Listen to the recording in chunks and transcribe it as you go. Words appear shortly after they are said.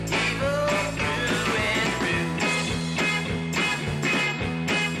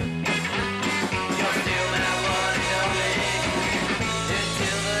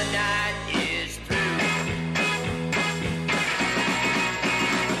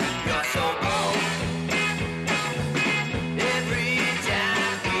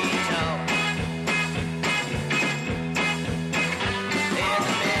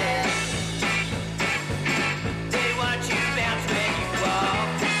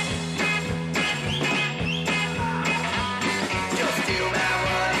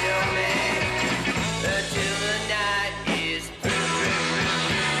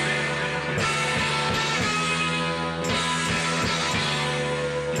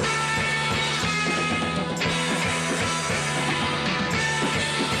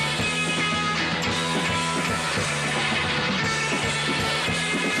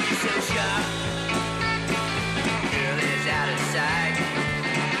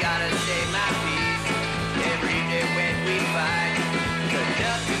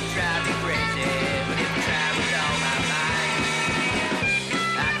Just to drive me crazy, but if I try with all my might,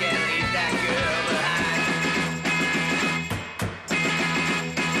 I can't leave that girl behind.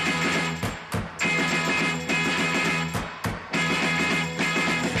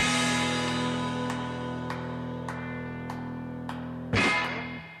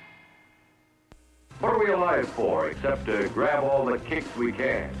 What are we alive for except to grab all the kicks we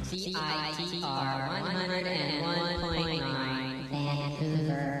can? CITR 101.9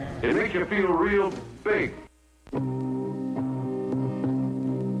 Vancouver. It makes you feel real big.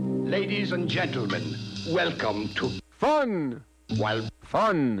 Ladies and gentlemen, welcome to Fun! While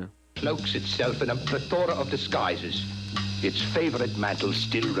Fun! cloaks itself in a plethora of disguises, its favorite mantle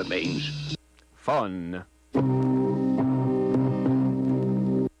still remains. Fun.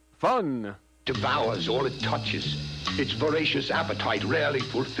 Fun! Devours all it touches, its voracious appetite rarely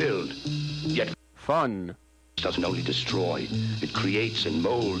fulfilled. Yet Fun. doesn't only destroy, it creates and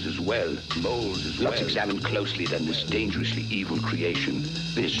molds as well. Let's examine closely then this dangerously evil creation,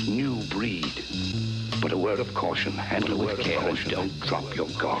 this new breed. But a word of caution, handle with care and don't drop your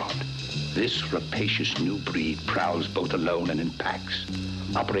guard. This rapacious new breed prowls both alone and in packs,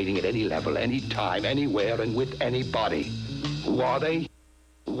 operating at any level, any time, anywhere, and with anybody. Who are they?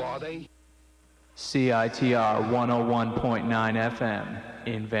 CITR 101.9 FM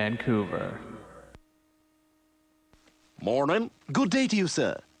in Vancouver. Morning. Good day to you,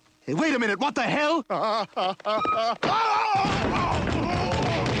 sir. Hey, wait a minute, what the hell?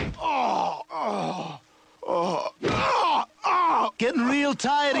 Getting real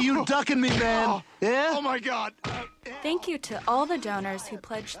tired of you ducking me, man. Yeah? Oh, my God. Thank you to all the donors who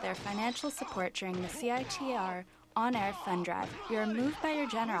pledged their financial support during the CITR On-Air Fund Drive. We are moved by your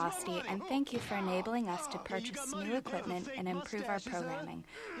generosity and thank you for enabling us to purchase new equipment and improve our programming.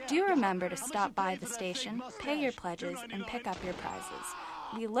 Do remember to stop by the station, pay your pledges, and pick up your prizes.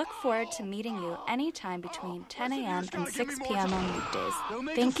 We look forward to meeting you anytime between 10 a.m. and 6 p.m. on weekdays.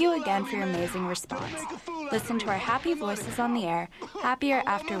 Thank you again for your amazing response. Listen to our happy voices on the air, happier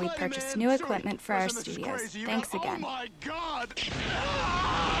after we purchase new equipment for our studios. Thanks again. Oh, my God.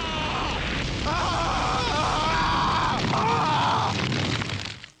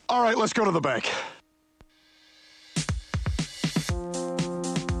 All right, let's go to the bank.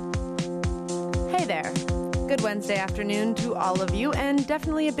 Hey there. Good Wednesday afternoon to all of you, and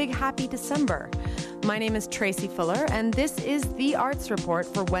definitely a big happy December. My name is Tracy Fuller, and this is the Arts Report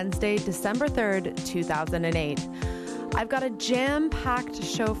for Wednesday, December 3rd, 2008. I've got a jam-packed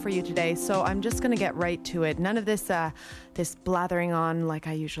show for you today, so I'm just going to get right to it. None of this blathering on like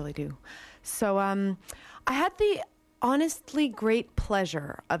I usually do. So I had the honestly great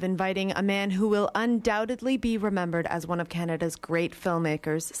pleasure of inviting a man who will undoubtedly be remembered as one of Canada's great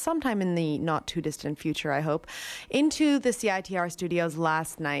filmmakers, sometime in the not-too-distant future, I hope, into the CITR studios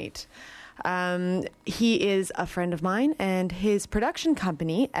last night. He is a friend of mine, and his production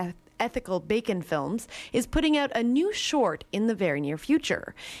company, Ethical Bacon Films, is putting out a new short in the very near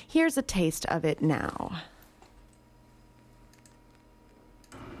future. Here's a taste of it now.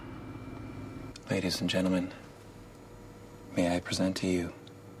 Ladies and gentlemen, may I present to you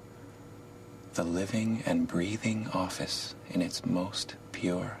the living and breathing office in its most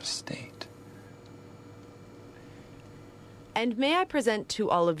pure state. And may I present to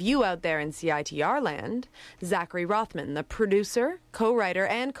all of you out there in CITR land, Zachary Rothman, the producer, co-writer,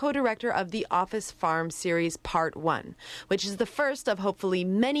 and co-director of the Office Farm series Part 1, which is the first of hopefully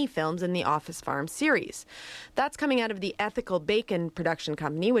many films in the Office Farm series. That's coming out of the Ethical Bacon production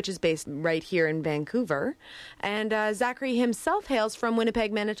company, which is based right here in Vancouver. And Zachary himself hails from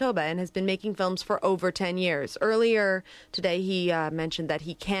Winnipeg, Manitoba, and has been making films for over 10 years. Earlier today, he mentioned that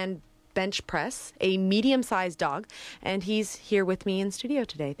he can bench press a medium-sized dog, and he's here with me in studio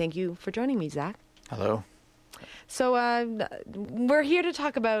today. Thank you for joining me, Zach. Hello. So we're here to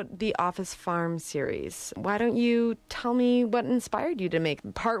talk about the Office Farm series. Why don't you tell me what inspired you to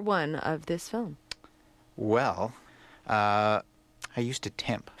make part 1 of this film? Well, I used to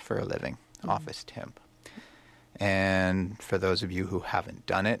temp for a living, office temp. And for those of you who haven't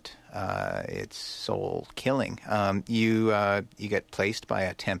done it, it's soul killing. You get placed by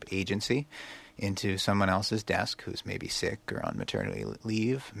a temp agency into someone else's desk who's maybe sick or on maternity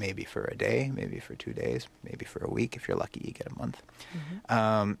leave, maybe for a day, maybe for 2 days, maybe for a week. If you're lucky, you get a month.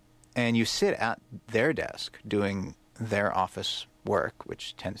 Mm-hmm. And you sit at their desk doing their office work,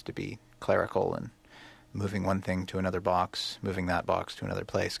 which tends to be clerical and moving one thing to another box, moving that box to another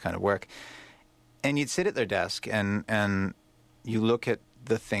place kind of work. And you'd sit at their desk and you look at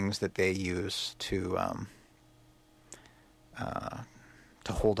the things that they use to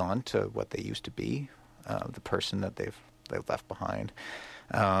hold on to what they used to be, the person that they've they left behind.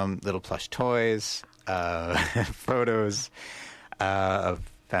 Little plush toys, photos of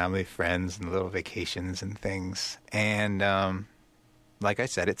family, friends, and little vacations and things. And like I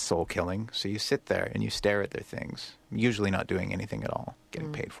said, it's soul killing. So you sit there and you stare at their things, usually not doing anything at all,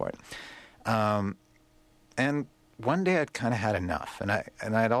 getting paid for it. And one day I'd kind of had enough, and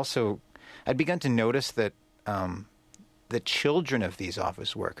I'd begun to notice that the children of these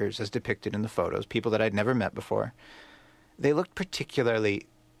office workers, as depicted in the photos, people that I'd never met before, they looked particularly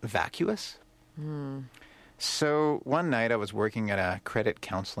vacuous. So one night I was working at a credit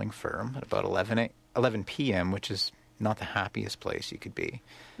counseling firm at about 11 p.m., which is not the happiest place you could be.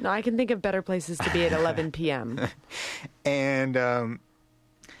 No, I can think of better places to be at 11 p.m. And I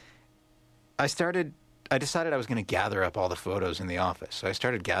decided I was going to gather up all the photos in the office. So I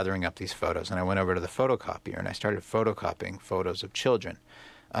started gathering up these photos, and I went over to the photocopier, and I started photocopying photos of children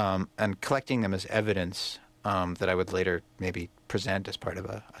and collecting them as evidence that I would later maybe present as part of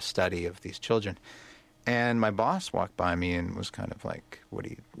a study of these children. And my boss walked by me and was kind of like, "What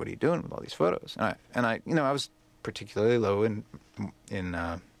are you doing with all these photos?" And I I was particularly low in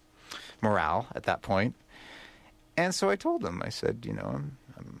morale at that point. And so I told him, I said,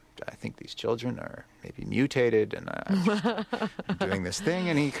 I think these children are maybe mutated, and I'm just doing this thing.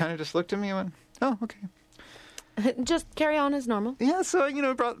 And he kind of just looked at me and went, "Oh, okay." Just carry on as normal. Yeah, so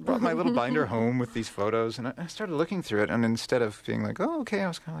brought my little binder home with these photos, and I started looking through it. And instead of being like, "Oh, okay," I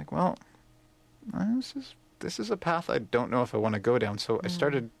was kind of like, "Well, this is a path I don't know if I want to go down." So I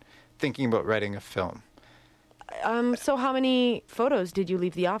started thinking about writing a film. So how many photos did you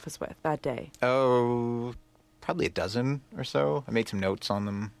leave the office with that day? Oh, probably a dozen or so. I made some notes on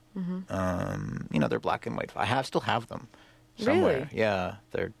them. They're black and white. I still have them somewhere. Really? Yeah,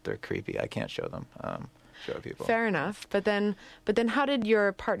 they're creepy. I can't show them. Show people. Fair enough. But then how did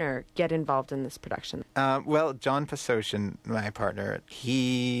your partner get involved in this production? Well, John Pasoshin, my partner,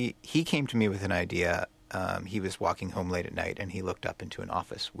 he came to me with an idea. He was walking home late at night, and he looked up into an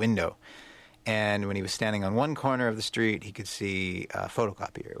office window. And when he was standing on one corner of the street, he could see a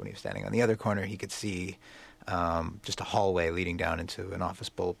photocopier. When he was standing on the other corner, he could see just a hallway leading down into an office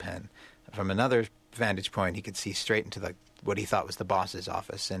bullpen. From another vantage point, he could see straight into what he thought was the boss's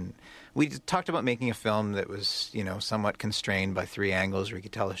office. And we talked about making a film that was, somewhat constrained by 3 angles where you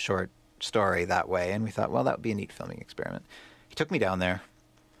could tell a short story that way. And we thought, well, that would be a neat filming experiment. He took me down there.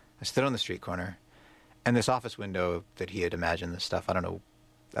 I stood on the street corner. And this office window that he had imagined, this stuff, I don't know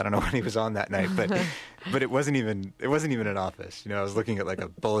when he was on that night, but it wasn't even an office. I was looking at like a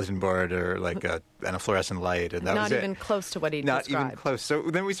bulletin board or like and a fluorescent light, and that was it. Not even close to what he described. Not even close. So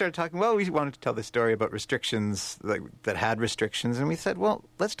then we started talking. Well, we wanted to tell this story about restrictions that had restrictions, and we said, well,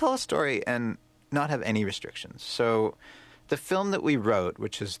 let's tell a story and not have any restrictions. So the film that we wrote,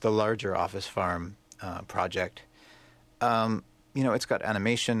 which is the larger Office Farm project, it's got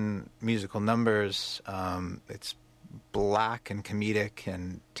animation, musical numbers. It's black and comedic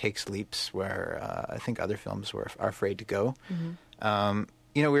and takes leaps where I think other films are afraid to go.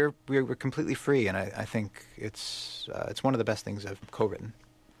 We're completely free, and I think it's one of the best things I've co-written.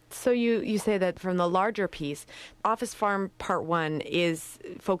 So you say that from the larger piece, Office Farm Part 1 is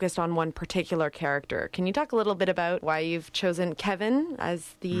focused on one particular character. Can you talk a little bit about why you've chosen Kevin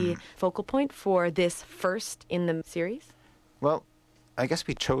as the focal point for this first in the series? Well, I guess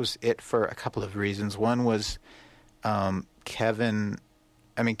we chose it for a couple of reasons. One was Kevin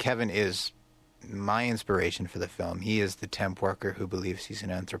is my inspiration for the film. He is the temp worker who believes he's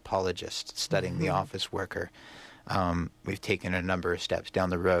an anthropologist studying the office worker. We've taken a number of steps down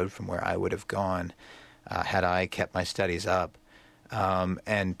the road from where I would have gone had I kept my studies up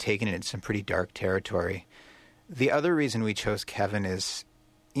and taken it in some pretty dark territory. The other reason we chose Kevin is,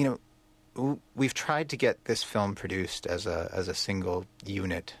 we've tried to get this film produced as a single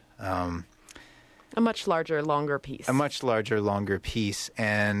unit. A much larger, longer piece. A much larger, longer piece,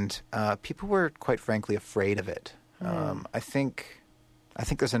 and people were, quite frankly, afraid of it. I think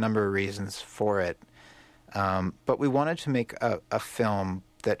there's a number of reasons for it, but we wanted to make a film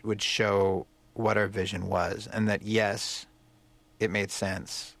that would show what our vision was, and that yes, it made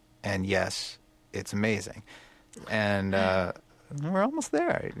sense, and yes, it's amazing, and we're almost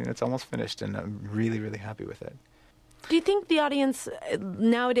there. It's almost finished, and I'm really, really happy with it. Do you think the audience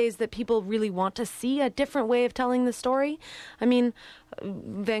nowadays that people really want to see a different way of telling the story? I mean,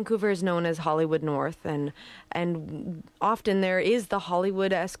 Vancouver is known as Hollywood North, and often there is the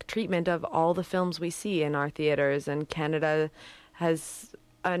Hollywood-esque treatment of all the films we see in our theaters, and Canada has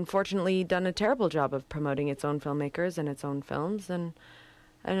unfortunately done a terrible job of promoting its own filmmakers and its own films. And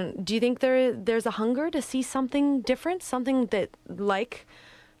do you think there's a hunger to see something different, something that like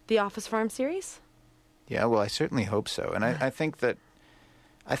the Office Farm series? Yeah, well, I certainly hope so. And I think that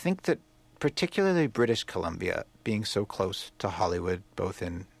particularly British Columbia, being so close to Hollywood, both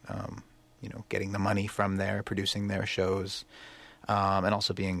in getting the money from there, producing their shows, and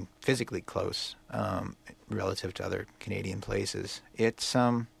also being physically close relative to other Canadian places, it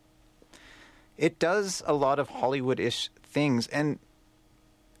does a lot of Hollywood-ish things, and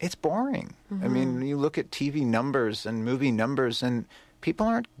it's boring. I mean, you look at TV numbers and movie numbers, and people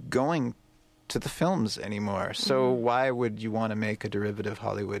aren't going to the films anymore. So why would you want to make a derivative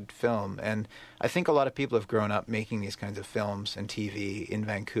Hollywood film? And I think a lot of people have grown up making these kinds of films and TV in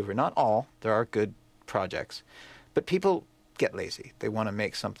Vancouver. Not all. There are good projects. But people get lazy. They want to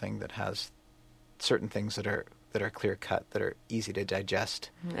make something that has certain things that are clear-cut, that are easy to digest.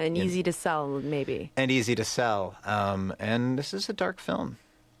 And easy to sell, maybe. And easy to sell. And this is a dark film.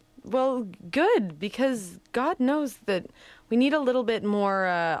 Well, good, because God knows that we need a little bit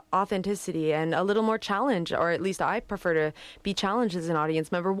more authenticity and a little more challenge, or at least I prefer to be challenged as an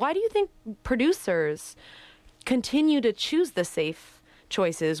audience member. Why do you think producers continue to choose the safe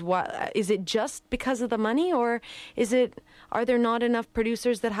choices? Is it just because of the money, or are there not enough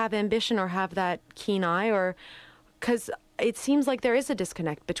producers that have ambition or have that keen eye? Or because it seems like there is a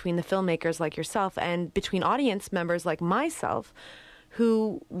disconnect between the filmmakers like yourself and between audience members like myself,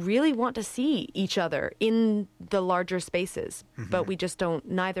 who really want to see each other in the larger spaces, but we just don't,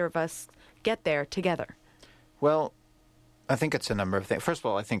 neither of us get there together. Well, I think it's a number of things. First of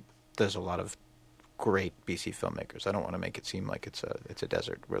all, I think there's a lot of great BC filmmakers. I don't want to make it seem like it's a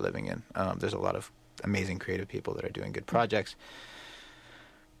desert we're living in. There's a lot of amazing creative people that are doing good projects.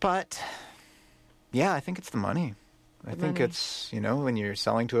 But, yeah, I think it's the money. I think it's, when you're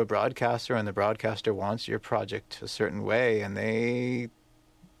selling to a broadcaster and the broadcaster wants your project a certain way and they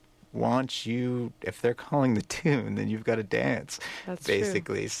want you, if they're calling the tune, then you've got to dance. That's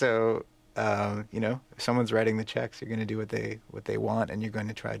basically. True. So, if someone's writing the checks, you're going to do what they want, and you're going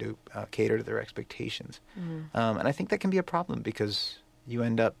to try to cater to their expectations. And I think that can be a problem because you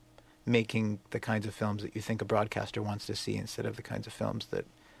end up making the kinds of films that you think a broadcaster wants to see instead of the kinds of films that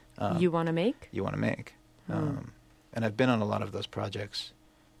you want to make. And I've been on a lot of those projects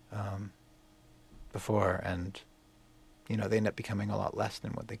before, and, they end up becoming a lot less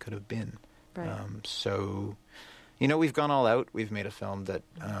than what they could have been. Right. So, we've gone all out. We've made a film that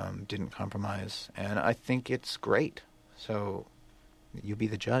didn't compromise, and I think it's great. So you be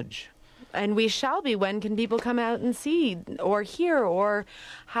the judge. And we shall be. When can people come out and see or hear, or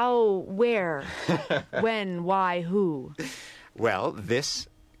how, where, when, why, who? Well, this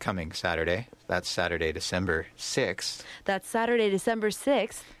coming Saturday. That's Saturday, December 6th. That's Saturday, December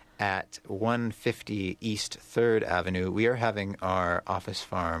 6th. At 150 East 3rd Avenue, we are having our Office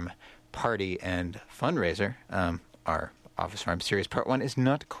Farm party and fundraiser. Our Office Farm Series Part 1 is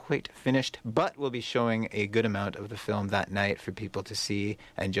not quite finished, but we'll be showing a good amount of the film that night for people to see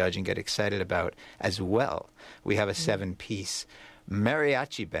and judge and get excited about as well. We have a 7-piece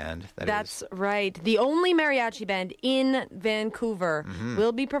mariachi band. That's right. The only mariachi band in Vancouver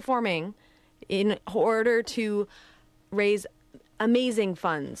will be performing in order to raise amazing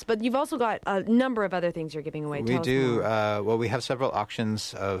funds. But you've also got a number of other things you're giving away. We do. Well, we have several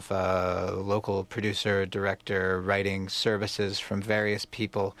auctions of local producer, director, writing services from various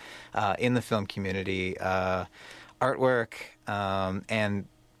people in the film community, artwork, and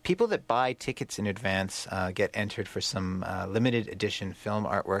people that buy tickets in advance get entered for some limited edition film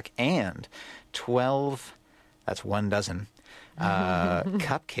artwork and 12, that's 1 dozen,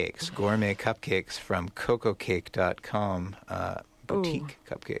 cupcakes, gourmet cupcakes from cococake.com, boutique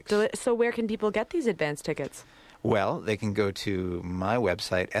cupcakes. So where can people get these advance tickets? Well, they can go to my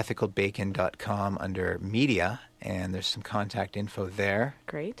website, ethicalbacon.com, under media, and there's some contact info there.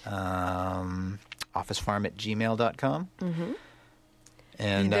 Great. officefarm@gmail.com.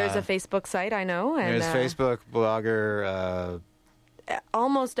 And there's a Facebook site, I know. And, there's Facebook, Blogger.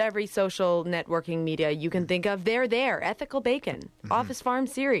 Almost every social networking media you can think of, they're there. Ethical Bacon, Office Farm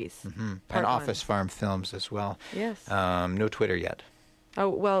Series. And Office Farm Films as well. Yes. No Twitter yet. Oh,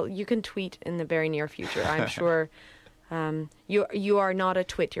 well, you can tweet in the very near future. I'm sure you are not a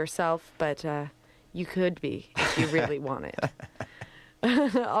twit yourself, but you could be if you really want it.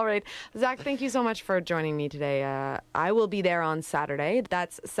 All right. Zach, thank you so much for joining me today. I will be there on Saturday.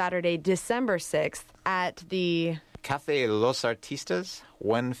 That's Saturday, December 6th at the Café Los Artistas,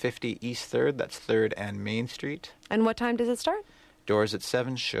 150 East 3rd. That's 3rd and Main Street. And what time does it start? Doors at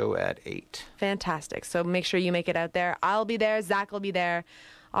 7, show at 8. Fantastic. So make sure you make it out there. I'll be there. Zach will be there.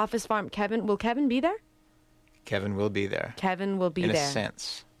 Office Farm. Kevin. Will Kevin be there? Kevin will be there. Kevin will be there. In a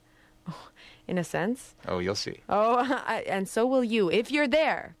sense. In a sense? Oh, you'll see. Oh, and so will you if you're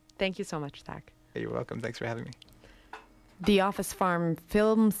there. Thank you so much, Zach. You're welcome. Thanks for having me. The Office Farm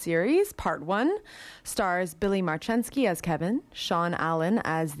film series, Part 1, stars Billy Marchensky as Kevin, Sean Allen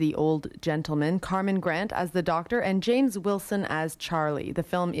as the old gentleman, Carmen Grant as the doctor, and James Wilson as Charlie. The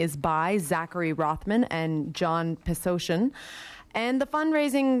film is by Zachary Rothman and John Pesocian, and the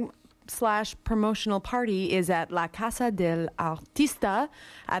fundraising / promotional party is at La Casa del Artista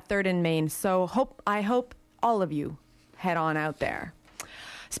at 3rd and Main. So I hope all of you head on out there.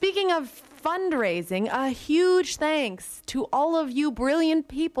 Speaking of fundraising, a huge thanks to all of you brilliant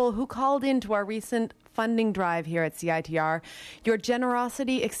people who called into our recent funding drive here at CITR. Your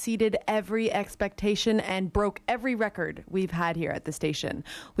generosity exceeded every expectation and broke every record we've had here at the station.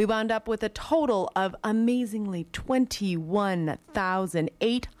 We wound up with a total of amazingly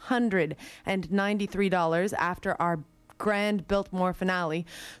 $21,893 after our grand Biltmore finale.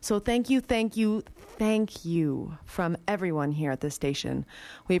 So thank you from everyone here at the station.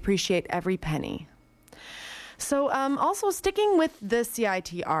 We appreciate every penny. So also sticking with the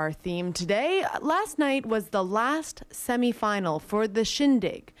CITR theme today, last night was the last semifinal for the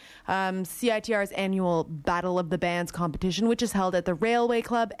Shindig, CITR's annual Battle of the Bands competition, which is held at the Railway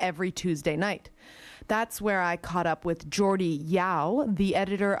Club every Tuesday night. That's where I caught up with Jordy Yao, the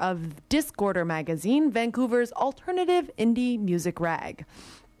editor of Discorder magazine, Vancouver's alternative indie music rag.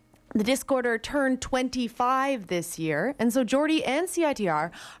 The Discorder turned 25 this year, and so Jordy and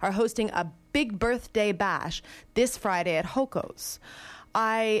CITR are hosting a big birthday bash this Friday at Hoko's.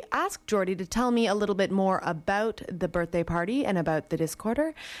 I asked Jordy to tell me a little bit more about the birthday party and about the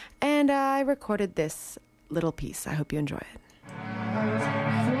Discorder, and I recorded this little piece. I hope you enjoy it.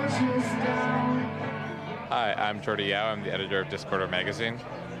 Hi, I'm Jordy Yao. I'm the editor of Discorder magazine.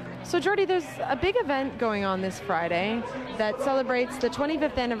 So, Jordy, there's a big event going on this Friday that celebrates the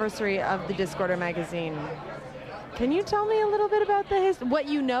 25th anniversary of the Discorder magazine. Can you tell me a little bit about what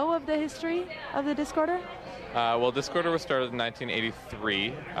you know of the history of the Discorder? Well, Discorder was started in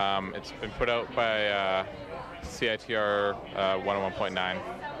 1983. It's been put out by CITR 101.9,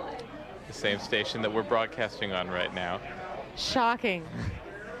 the same station that we're broadcasting on right now. Shocking.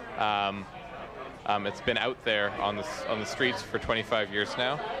 It's been out there on the streets for 25 years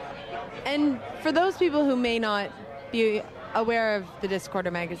now. And for those people who may not be aware of the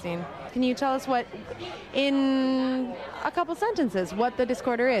Discorder magazine, can you tell us in a couple sentences, what the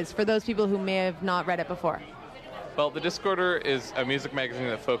Discorder is for those people who may have not read it before? Well, the Discorder is a music magazine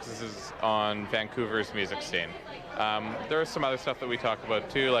that focuses on Vancouver's music scene. There is some other stuff that we talk about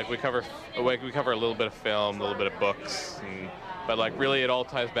too, like we cover a little bit of film, a little bit of books, but really it all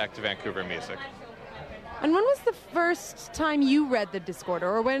ties back to Vancouver music. And when was the first time you read the Discorder,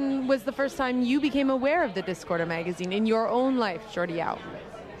 or when was the first time you became aware of the Discorder magazine in your own life, Jordy Yao?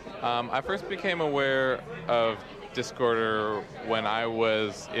 I first became aware of Discorder when I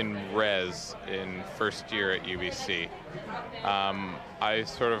was in res in first year at UBC. I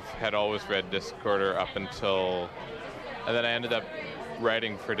sort of had always read Discorder up until, and then I ended up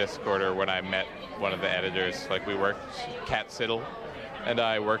writing for Discorder when I met one of the editors. We worked, Kat Siddle and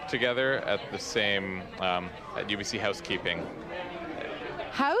I worked together at the same, at UBC Housekeeping.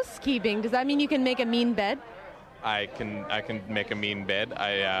 Housekeeping? Does that mean you can make a mean bed? I can make a mean bed.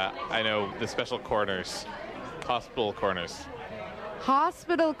 I know the special corners, hospital corners.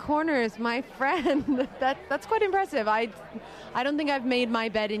 Hospital corners, my friend. That's quite impressive. I don't think I've made my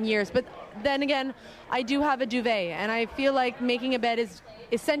bed in years, but then again, I do have a duvet, and I feel like making a bed is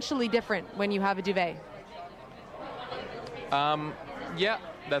essentially different when you have a duvet. Yeah,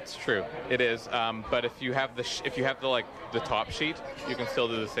 that's true. It is. But if you have the top sheet, you can still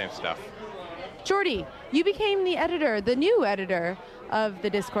do the same stuff. Jordy, you became the new editor of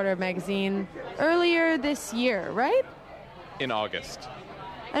the Discorder magazine earlier this year, right? In August.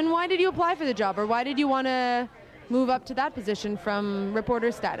 And why did you apply for the job, or why did you want to move up to that position from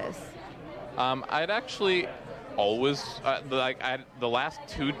reporter status? I'd actually always, the last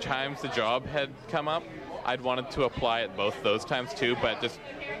two times the job had come up, I'd wanted to apply at both those times too, but just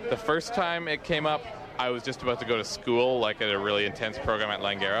the first time it came up, I was just about to go to school, at a really intense program at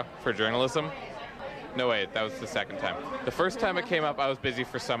Langara for journalism. No, wait, that was the second time. The first time it came up, I was busy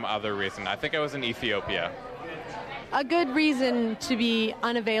for some other reason. I think I was in Ethiopia. A good reason to be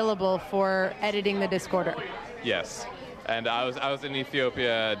unavailable for editing the Discorder. Yes. And I was in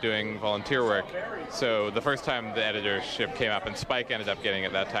Ethiopia doing volunteer work. So the first time the editorship came up, and Spike ended up getting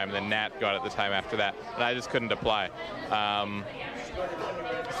it that time, and then Nat got it the time after that, and I just couldn't apply.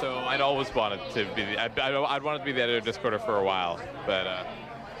 So I'd always wanted to be, I'd wanted to be the editor of Discorder for a while, but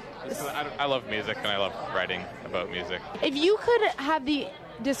I love music, and I love writing about music. If you could have the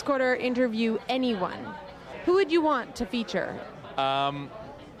Discorder interview anyone, who would you want to feature?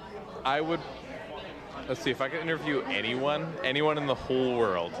 I would Let's see, if I could interview anyone in the whole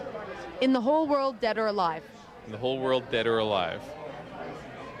world. In the whole world, dead or alive? In the whole world, dead or alive.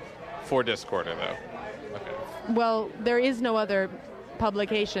 For Discorder, though. Okay. Well, there is no other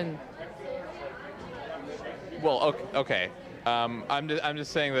publication. Well, okay. I'm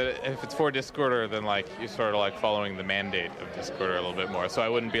just saying that if it's for Discorder, then like you're sort of like following the mandate of Discorder a little bit more. So I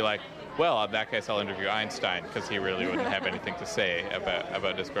wouldn't be like, well, in that case, I'll interview Einstein because he really wouldn't have anything to say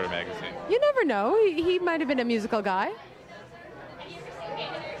about Discorder magazine. You never know. He might have been a musical guy.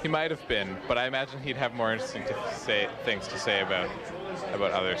 He might have been, but I imagine he'd have more interesting things to say about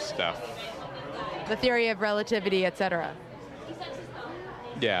other stuff. The theory of relativity, etc.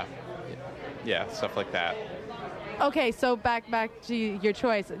 Yeah, stuff like that. Okay, so back to your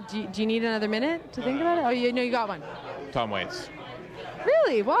choice. Do you need another minute to think about it? Oh, you got one. Tom Waits.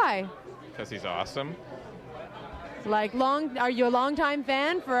 Really? Why? Because he's awesome. Like are you a long-time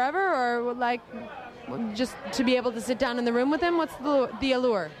fan forever, or like just to be able to sit down in the room with him? What's the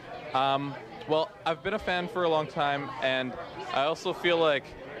allure? Well, I've been a fan for a long time, and I also feel like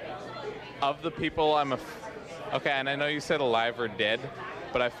of the people okay, and I know you said alive or dead,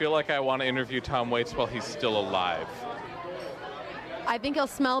 but I feel like I want to interview Tom Waits while he's still alive. I think he'll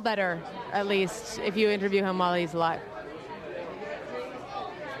smell better, at least, if you interview him while he's alive.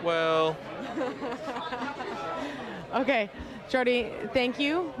 Well... Okay, Jordy, thank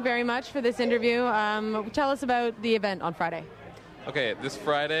you very much for this interview. Tell us about the event on Friday. Okay, this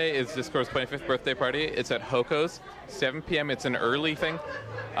Friday is Discord's 25th birthday party. It's at Hoko's, 7 p.m. It's an early thing.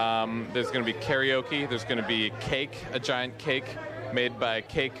 There's going to be karaoke. There's going to be cake, a giant cake made by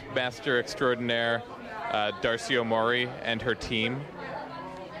cake master extraordinaire Darcy O'Morey and her team.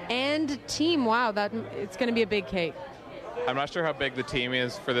 And team, wow, it's going to be a big cake. I'm not sure how big the team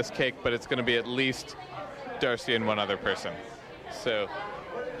is for this cake, but it's going to be at least Darcy and one other person. So,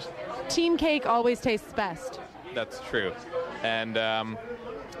 team cake always tastes best. That's true. And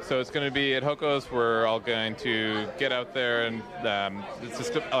so it's going to be at Hoko's. We're all going to get out there, and it's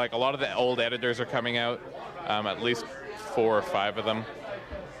just like a lot of the old editors are coming out, at least 4 or 5 of them.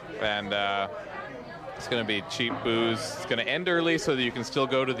 And it's going to be cheap booze. It's going to end early so that you can still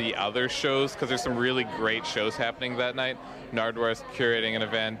go to the other shows, because there's some really great shows happening that night. Nardwar's curating an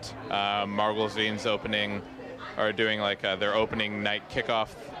event. Margolzine's doing like their opening night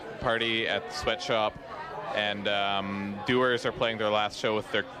kickoff party at the sweatshop. And Doers are playing their last show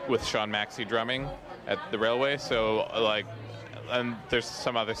with Sean Maxey drumming at the Railway. So and there's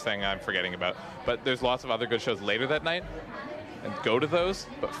some other thing I'm forgetting about. But there's lots of other good shows later that night. And go to those.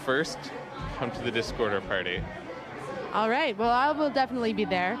 But first, come to the Discorder party. All right. Well, I will definitely be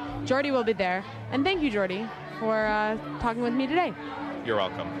there. Jordy will be there. And thank you, Jordy, for talking with me today. You're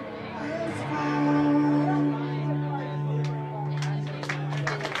welcome.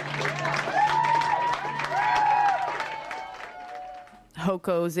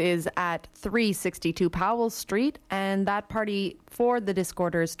 Hoko's is at 362 Powell Street, and that party for the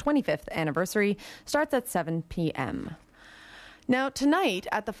Discorder's 25th anniversary starts at 7 p.m. Now, tonight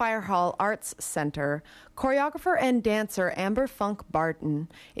at the Fire Hall Arts Center, choreographer and dancer Amber Funk Barton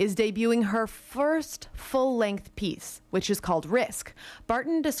is debuting her first full-length piece, which is called Risk.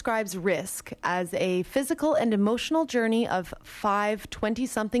 Barton describes Risk as a physical and emotional journey of 5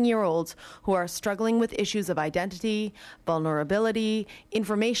 20-something-year-olds who are struggling with issues of identity, vulnerability,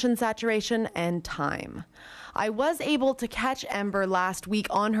 information saturation, and time. I was able to catch Amber last week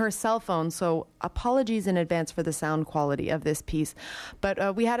on her cell phone, so apologies in advance for the sound quality of this piece.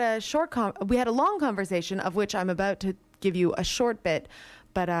 But we had a long conversation, of which I'm about to give you a short bit.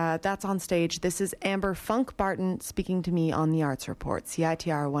 But that's on stage. This is Amber Funk Barton speaking to me on the Arts Report,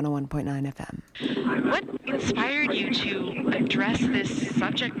 CITR 101.9 FM. What inspired you to address this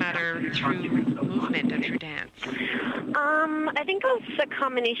subject matter through movement and through dance? I think it's a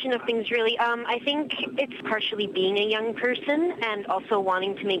combination of things, really. I think it's partially being a young person and also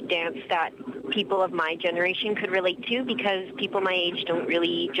wanting to make dance that people of my generation could relate to, because people my age don't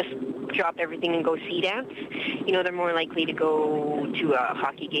really just drop everything and go see dance. You know, they're more likely to go to a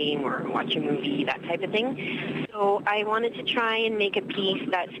hockey game or watch a movie, that type of thing. So I wanted to try and make a piece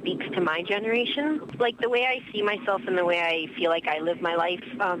that speaks to my generation. Like the way I see myself and the way I feel like I live my life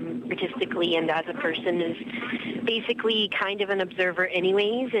artistically and as a person is basically kind of an observer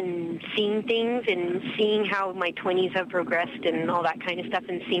anyways, and seeing things and seeing how my 20s have progressed and all that kind of stuff,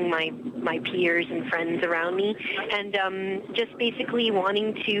 and seeing my peers and friends around me, and just basically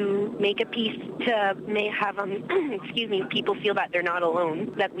wanting to make a piece to have people feel that they're not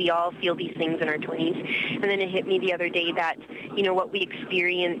alone, that we all feel these things in our 20s. And then it hit me the other day that, you know, what we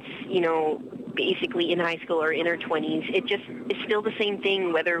experience, you know, basically in high school or in our 20s. It just is still the same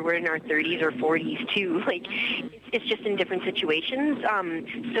thing whether we're in our 30s or 40s too. Like, it's just in different situations.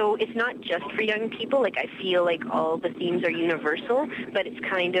 So it's not just for young people. Like, I feel like all the themes are universal, but it's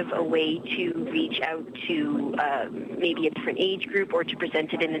kind of a way to reach out to maybe a different age group or to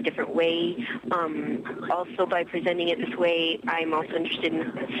present it in a different way. Also, by presenting it this way, I'm also interested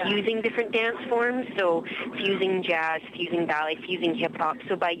in fusing different dance forms. So fusing jazz, fusing ballet, fusing hip-hop.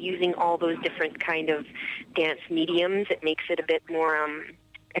 So by using all those different kind of dance mediums, it makes it a bit more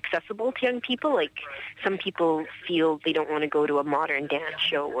accessible to young people. Like, some people feel they don't want to go to a modern dance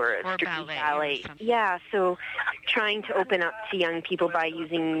show or a strictly ballet. Yeah, so trying to open up to young people by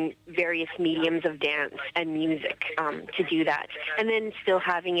using various mediums of dance and music to do that. And then still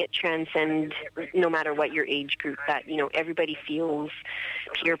having it transcend no matter what your age group, that, you know, everybody feels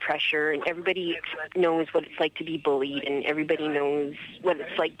peer pressure and everybody knows what it's like to be bullied and everybody knows what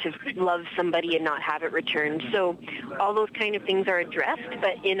it's like to love somebody and not have it returned. So all those kind of things are addressed,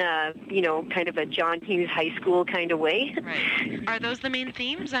 but in a, you know, kind of a John Hughes high school kind of way. Right. Are those the main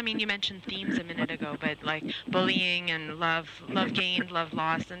themes? I mean, you mentioned themes a minute ago, but like bullying and love gained, love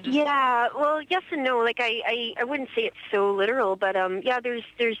lost, and just... Yeah, well, yes and no. Like, I wouldn't say it's so literal, but yeah,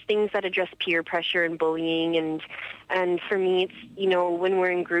 there's things that address peer pressure and bullying, and for me, it's, you know, when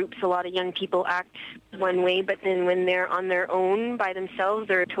we're in groups, a lot of young people act one way, but then when they're on their own by themselves,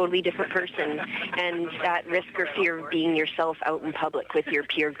 they're a totally different person, and that risk or fear of being yourself out in public with your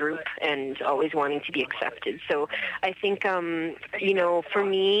peer group and always wanting to be accepted. So I think, you know, for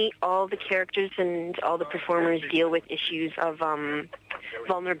me, all the characters and all the performers deal with issues of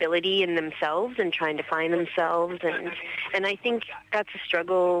vulnerability in themselves and trying to find themselves, and I think that's a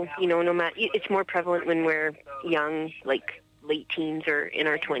struggle, you know, no matter, it's more prevalent when we're young, like late teens or in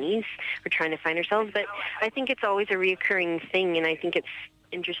our 20s. We're trying to find ourselves, but I think it's always a reoccurring thing, and I think it's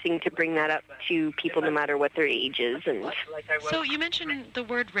interesting to bring that up to people no matter what their age is. And so you mentioned the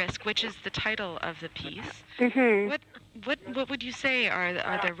word risk, which is the title of the piece. Mm-hmm. What would you say are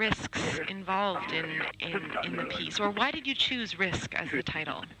the risks involved in the piece, or why did you choose risk as the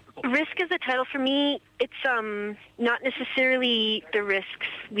title? Risk as a title, for me, it's not necessarily the risks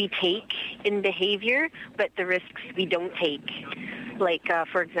we take in behavior, but the risks we don't take. Like,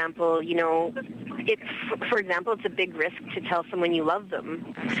 for example, you know, it's a big risk to tell someone you love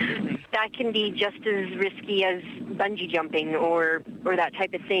them. That can be just as risky as bungee jumping or that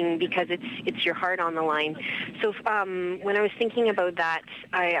type of thing, because it's your heart on the line. So when I was thinking about that,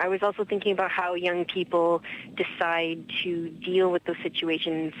 I was also thinking about how young people decide to deal with those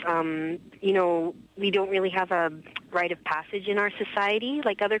situations. You know, we don't really have a rite of passage in our society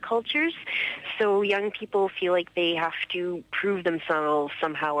like other cultures. So young people feel like they have to prove themselves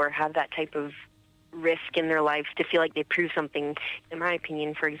somehow or have that type of risk in their lives to feel like they prove something. In my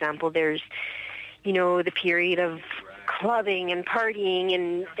opinion, for example, there's, you know, the period of clubbing and partying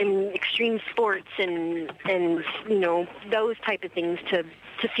and extreme sports and you know, those type of things to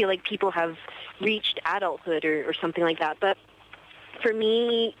feel like people have reached adulthood or something like that. But for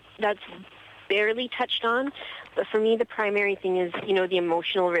me, that's barely touched on. But for me, the primary thing is, you know, the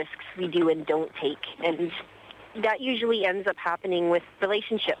emotional risks we do and don't take. And that usually ends up happening with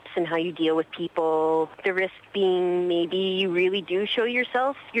relationships and how you deal with people. The risk being maybe you really do show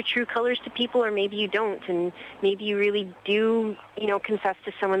yourself, your true colors to people, or maybe you don't. And maybe you really do, you know, confess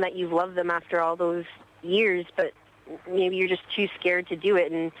to someone that you've loved them after all those years, but maybe you're just too scared to do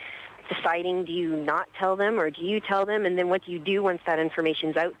it. And deciding, do you not tell them or do you tell them? And then what do you do once that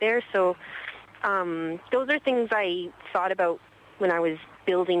information's out there? So those are things I thought about when I was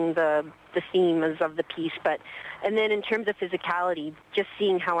building the themes of the piece. And then in terms of physicality, just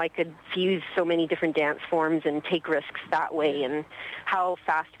seeing how I could fuse so many different dance forms and take risks that way, and how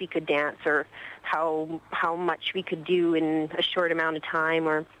fast we could dance or how much we could do in a short amount of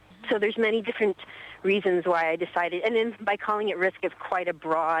time. So there's many different reasons why I decided, and then by calling it risk, it's quite a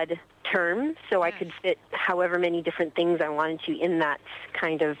broad term, so I could fit however many different things I wanted to in that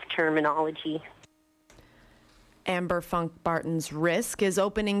kind of terminology. Amber Funk Barton's Risk is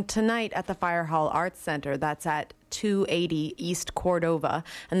opening tonight at the Fire Hall Arts Center. That's at 280 East Cordova,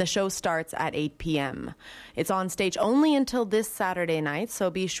 and the show starts at 8 p.m. It's on stage only until this Saturday night, so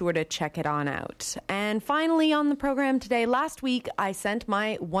be sure to check it on out. And finally on the program today, last week I sent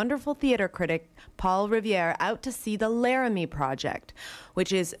my wonderful theater critic Paul Riviere out to see the Laramie Project,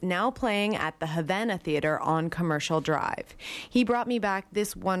 which is now playing at the Havana Theater on Commercial Drive. He brought me back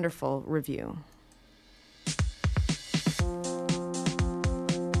this wonderful review.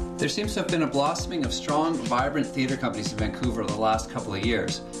 There seems to have been a blossoming of strong, vibrant theatre companies in Vancouver the last couple of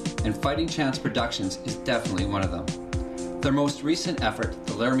years, and Fighting Chance Productions is definitely one of them. Their most recent effort,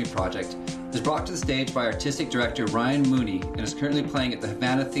 the Laramie Project, It is brought to the stage by artistic director Ryan Mooney and is currently playing at the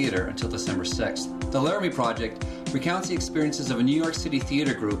Havana Theatre until December 6th. The Laramie Project recounts the experiences of a New York City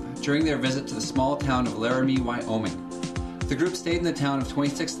theatre group during their visit to the small town of Laramie, Wyoming. The group stayed in the town of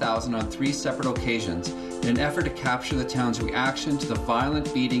 26,000 on 3 separate occasions in an effort to capture the town's reaction to the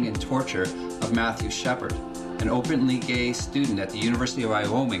violent beating and torture of Matthew Shepard, an openly gay student at the University of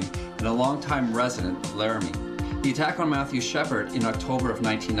Wyoming and a longtime resident of Laramie. The attack on Matthew Shepard in October of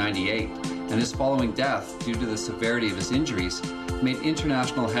 1998 and his following death due to the severity of his injuries made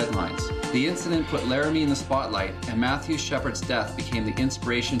international headlines. The incident put Laramie in the spotlight, and Matthew Shepard's death became the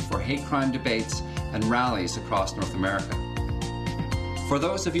inspiration for hate crime debates and rallies across North America. For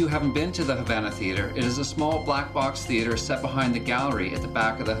those of you who haven't been to the Havana Theatre, it is a small black box theatre set behind the gallery at the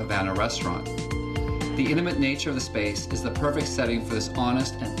back of the Havana restaurant. The intimate nature of the space is the perfect setting for this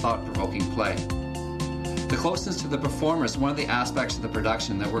honest and thought-provoking play. The closeness to the performer is one of the aspects of the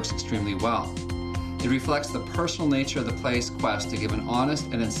production that works extremely well. It reflects the personal nature of the play's quest to give an honest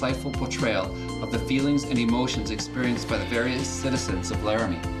and insightful portrayal of the feelings and emotions experienced by the various citizens of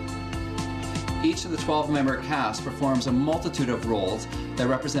Laramie. Each of the 12-member cast performs a multitude of roles that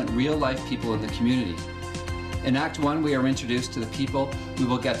represent real-life people in the community. In Act 1, we are introduced to the people we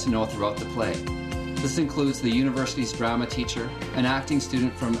will get to know throughout the play. This includes the university's drama teacher, an acting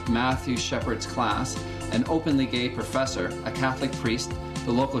student from Matthew Shepard's class, an openly gay professor, a Catholic priest,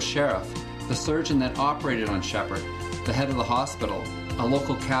 the local sheriff, the surgeon that operated on Shepard, the head of the hospital, a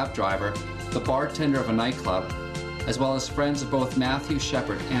local cab driver, the bartender of a nightclub, as well as friends of both Matthew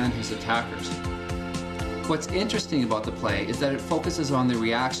Shepard and his attackers. What's interesting about the play is that it focuses on the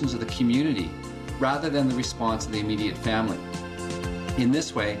reactions of the community rather than the response of the immediate family. In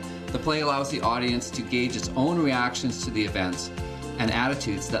this way, the play allows the audience to gauge its own reactions to the events and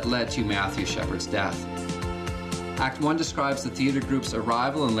attitudes that led to Matthew Shepard's death. Act 1 describes the theatre group's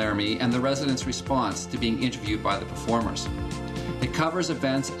arrival in Laramie and the residents' response to being interviewed by the performers. It covers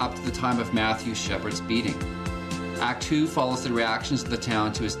events up to the time of Matthew Shepard's beating. Act 2 follows the reactions of the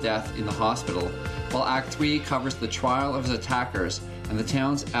town to his death in the hospital, while Act 3 covers the trial of his attackers and the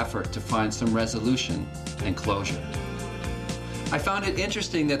town's effort to find some resolution and closure. I found it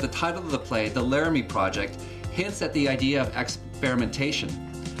interesting that the title of the play, The Laramie Project, hints at the idea of experimentation,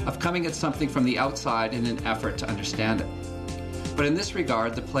 of coming at something from the outside in an effort to understand it. But in this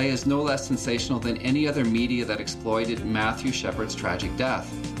regard, the play is no less sensational than any other media that exploited Matthew Shepard's tragic death.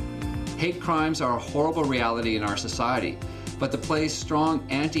 Hate crimes are a horrible reality in our society, but the play's strong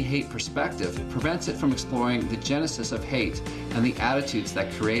anti-hate perspective prevents it from exploring the genesis of hate and the attitudes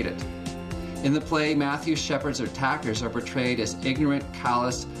that create it. In the play, Matthew Shepard's attackers are portrayed as ignorant,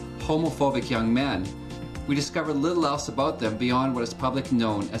 callous, homophobic young men. We discover little else about them beyond what is publicly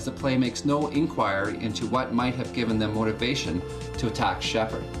known, as the play makes no inquiry into what might have given them motivation to attack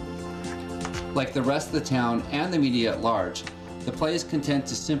Shepard. Like the rest of the town and the media at large, the play is content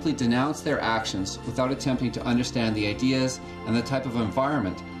to simply denounce their actions without attempting to understand the ideas and the type of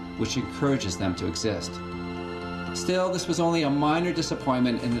environment which encourages them to exist. Still, this was only a minor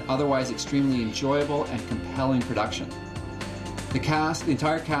disappointment in an otherwise extremely enjoyable and compelling production. The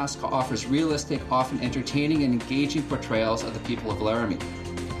entire cast offers realistic, often entertaining and engaging portrayals of the people of Laramie.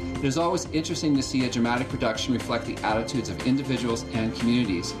 It is always interesting to see a dramatic production reflect the attitudes of individuals and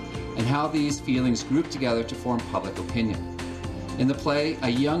communities, and how these feelings group together to form public opinion. In the play, a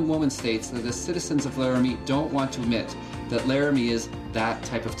young woman states that the citizens of Laramie don't want to admit that Laramie is that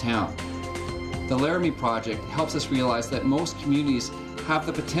type of town. The Laramie Project helps us realize that most communities have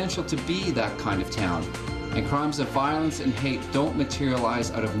the potential to be that kind of town, and crimes of violence and hate don't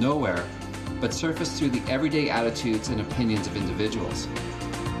materialize out of nowhere, but surface through the everyday attitudes and opinions of individuals.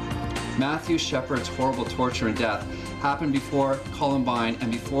 Matthew Shepard's horrible torture and death happened before Columbine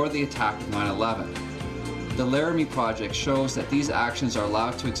and before the attack of 9/11. The Laramie Project shows that these actions are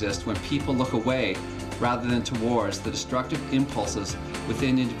allowed to exist when people look away rather than towards the destructive impulses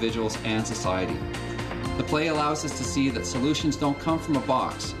within individuals and society. The play allows us to see that solutions don't come from a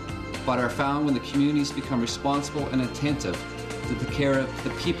box, but are found when the communities become responsible and attentive to the care of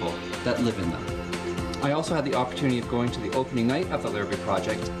the people that live in them. I also had the opportunity of going to the opening night of the Laramie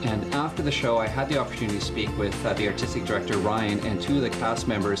Project, and after the show I had the opportunity to speak with the artistic director Ryan and two of the cast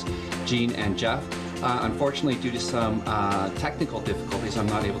members, Jean and Jeff. Unfortunately, due to some technical difficulties, I'm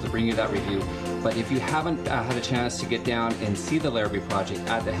not able to bring you that review, but if you haven't had a chance to get down and see the Laramie Project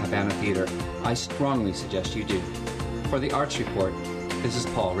at the Havana Theatre, I strongly suggest you do. For the Arts Report, this is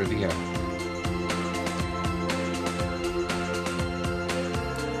Paul Riviere.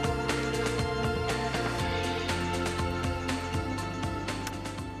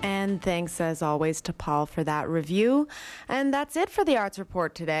 And thanks, as always, to Paul for that review. And that's it for the Arts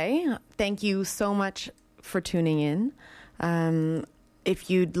Report today. Thank you so much for tuning in. If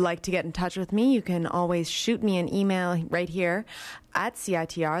you'd like to get in touch with me, you can always shoot me an email right here at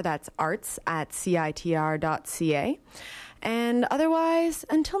CITR. That's arts@citr.ca. And otherwise,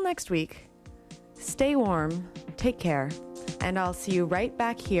 until next week, stay warm, take care, and I'll see you right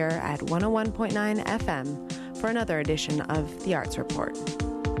back here at 101.9 FM for another edition of the Arts Report.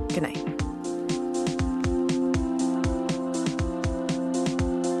 Good night.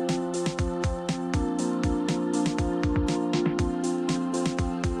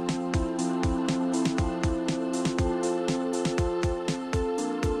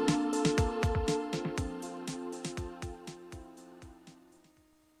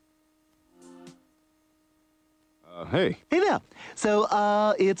 Hey. Hey there. So,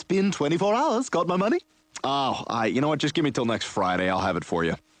 it's been 24 hours. Got my money? Oh, you know what? Just give me till next Friday. I'll have it for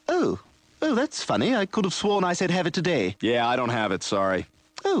you. Oh, that's funny. I could have sworn I said have it today. Yeah, I don't have it. Sorry.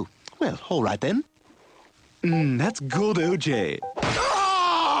 Oh, well, all right then. That's good, OJ.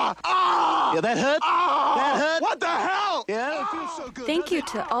 Yeah, that hurt? That hurt? What the hell? Yeah, it feels so good. Thank you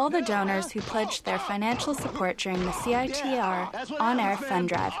to all the donors who pledged their financial support during the CITR on-air fund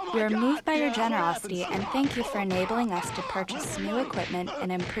drive. We are moved by your generosity, and thank you for enabling us to purchase new equipment and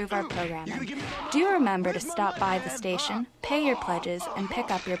improve our programming. Do remember to stop by the station, pay your pledges, and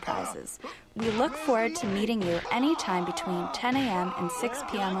pick up your prizes. We look forward to meeting you anytime between 10 a.m. and 6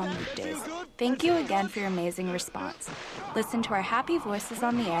 p.m. on weekdays. Thank you again for your amazing response. Listen to our happy voices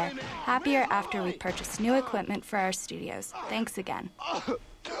on the air, happier after we purchase new equipment for our studios. Thanks again.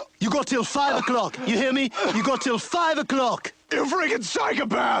 You got till 5 o'clock. You hear me? You got till 5 o'clock. You freaking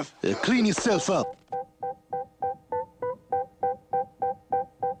psychopath! Clean yourself up.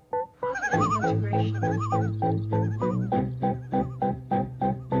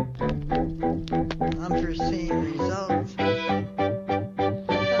 Unforeseen results.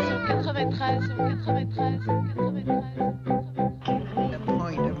 The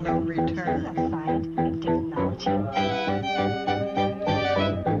point of no return.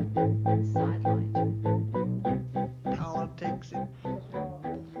 Politics.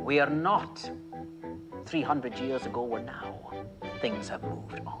 We are not 300 years ago, we're now. Things have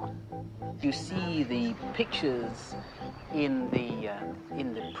moved on. You see the pictures in the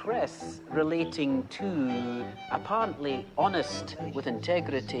press relating to apparently honest, with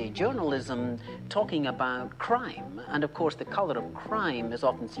integrity journalism talking about crime. And of course, the color of crime is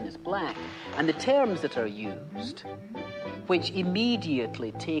often seen as black. And the terms that are used, which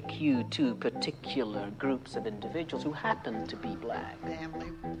immediately take you to particular groups of individuals who happen to be black.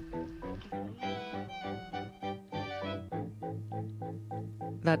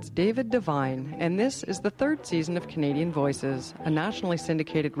 That's David Devine, and this is the third season of Canadian Voices, a nationally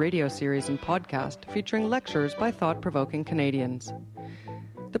syndicated radio series and podcast featuring lectures by thought-provoking Canadians.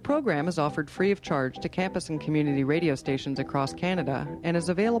 The program is offered free of charge to campus and community radio stations across Canada and is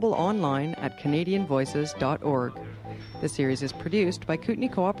available online at canadianvoices.org. The series is produced by Kootenai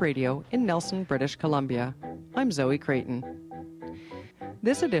Co-op Radio in Nelson, British Columbia. I'm Zoe Creighton.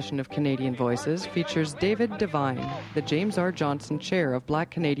 This edition of Canadian Voices features David Devine, the James R. Johnston Chair of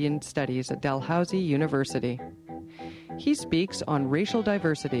Black Canadian Studies at Dalhousie University. He speaks on racial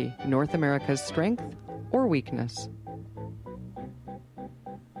diversity, North America's strength or weakness.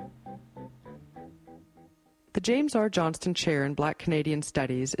 The James R. Johnston Chair in Black Canadian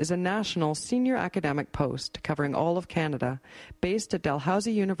Studies is a national senior academic post covering all of Canada, based at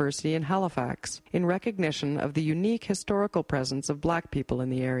Dalhousie University in Halifax, in recognition of the unique historical presence of Black people in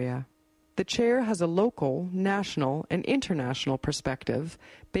the area. The chair has a local, national, and international perspective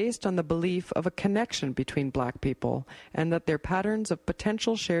based on the belief of a connection between Black people and that their patterns of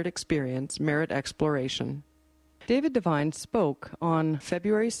potential shared experience merit exploration. David Devine spoke on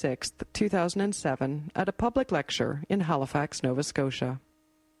February 6, 2007, at a public lecture in Halifax, Nova Scotia.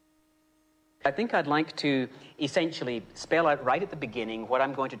 I think I'd like to essentially spell out right at the beginning what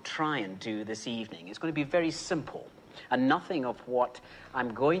I'm going to try and do this evening. It's going to be very simple, and nothing of what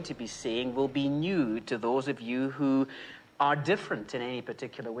I'm going to be saying will be new to those of you who are different in any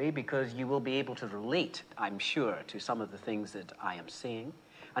particular way, because you will be able to relate, I'm sure, to some of the things that I am saying.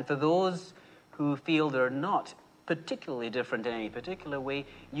 And for those who feel they're not particularly different in any particular way,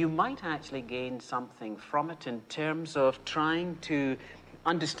 you might actually gain something from it in terms of trying to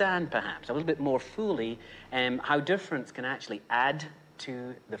understand, perhaps, a little bit more fully how difference can actually add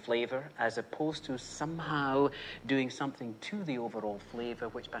to the flavor, as opposed to somehow doing something to the overall flavor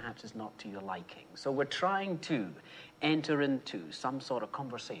which perhaps is not to your liking. So we're trying to enter into some sort of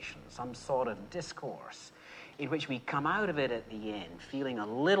conversation, some sort of discourse, in which we come out of it at the end feeling a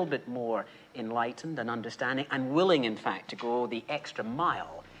little bit more enlightened and understanding, and willing, in fact, to go the extra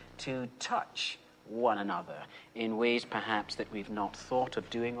mile to touch one another in ways perhaps that we've not thought of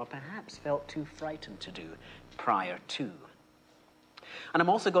doing, or perhaps felt too frightened to do prior to. And I'm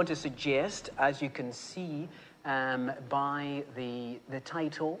also going to suggest, as you can see by the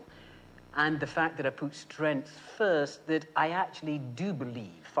title and the fact that I put strength first, that I actually do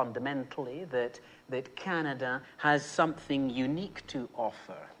believe fundamentally that Canada has something unique to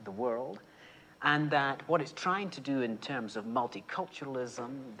offer the world, and that what it's trying to do in terms of multiculturalism,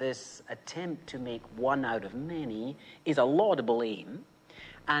 this attempt to make one out of many, is a laudable aim.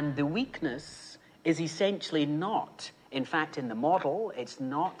 And the weakness is essentially not, in fact, in the model, it's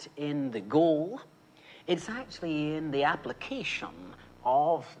not in the goal, it's actually in the application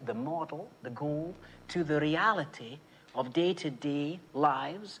of the model, the goal, to the reality of day-to-day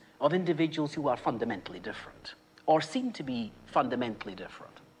lives of individuals who are fundamentally different, or seem to be fundamentally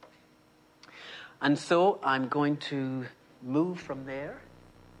different. And so I'm going to move from there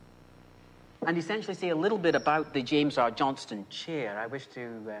and essentially say a little bit about the James R. Johnston Chair. I wish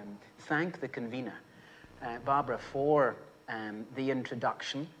to thank the convener, Barbara, for the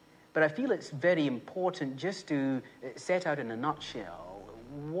introduction, but I feel it's very important just to set out in a nutshell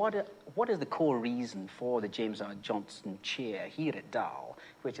what is the core reason for the James R. Johnston Chair here at Dal,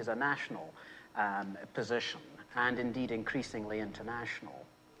 which is a national position and indeed increasingly international.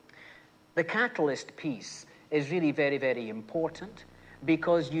 The catalyst piece is really very, very important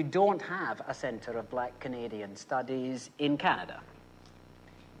because you don't have a Centre of Black Canadian Studies in Canada.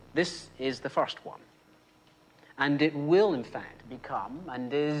 This is the first one. And it will, in fact, become,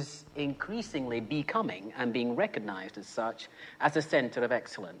 and is increasingly becoming and being recognized as such, as a centre of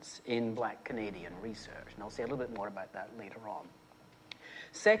excellence in Black Canadian research. And I'll say a little bit more about that later on.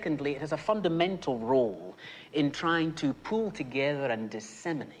 Secondly, it has a fundamental role in trying to pull together and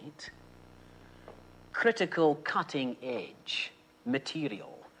disseminate critical cutting-edge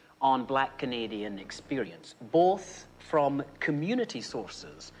material on Black Canadian experience, both from community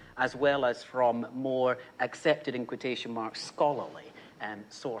sources as well as from more accepted, in quotation marks, scholarly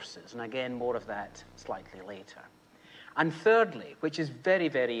sources. And again, more of that slightly later. And thirdly, which is very,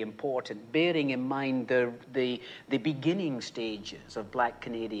 very important, bearing in mind the beginning stages of Black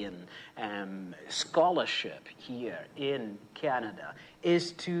Canadian scholarship here in Canada,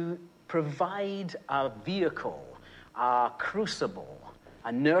 is to provide a vehicle, a crucible,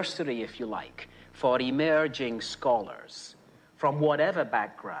 a nursery, if you like, for emerging scholars from whatever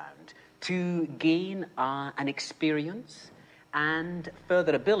background to gain an experience and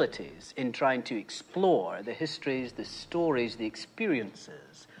further abilities in trying to explore the histories, the stories, the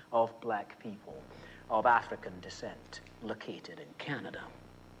experiences of Black people of African descent located in Canada.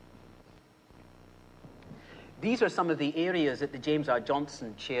 These are some of the areas that the James R.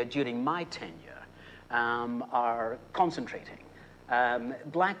 Johnston Chair during my tenure are concentrating.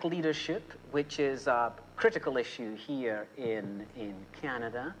 Black leadership, which is a critical issue here in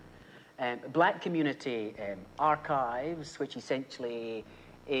Canada. Black community archives, which essentially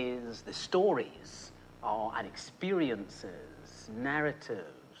is the stories and experiences,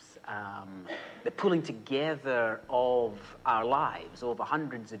 narratives, the pulling together of our lives over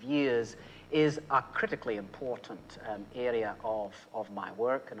hundreds of years, is a critically important area of my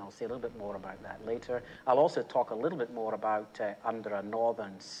work, and I'll say a little bit more about that later. I'll also talk a little bit more about Under a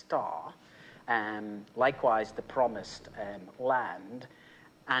Northern Star, likewise the Promised Land,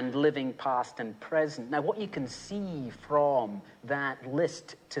 and Living Past and Present. Now, what you can see from that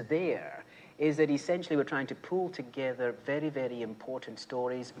list to there is that essentially we're trying to pull together very, very important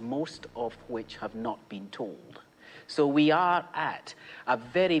stories, most of which have not been told. So we are at a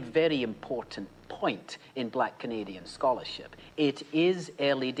very, very important point in Black Canadian scholarship. It is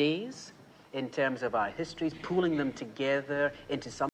early days in terms of our histories, pulling them together into some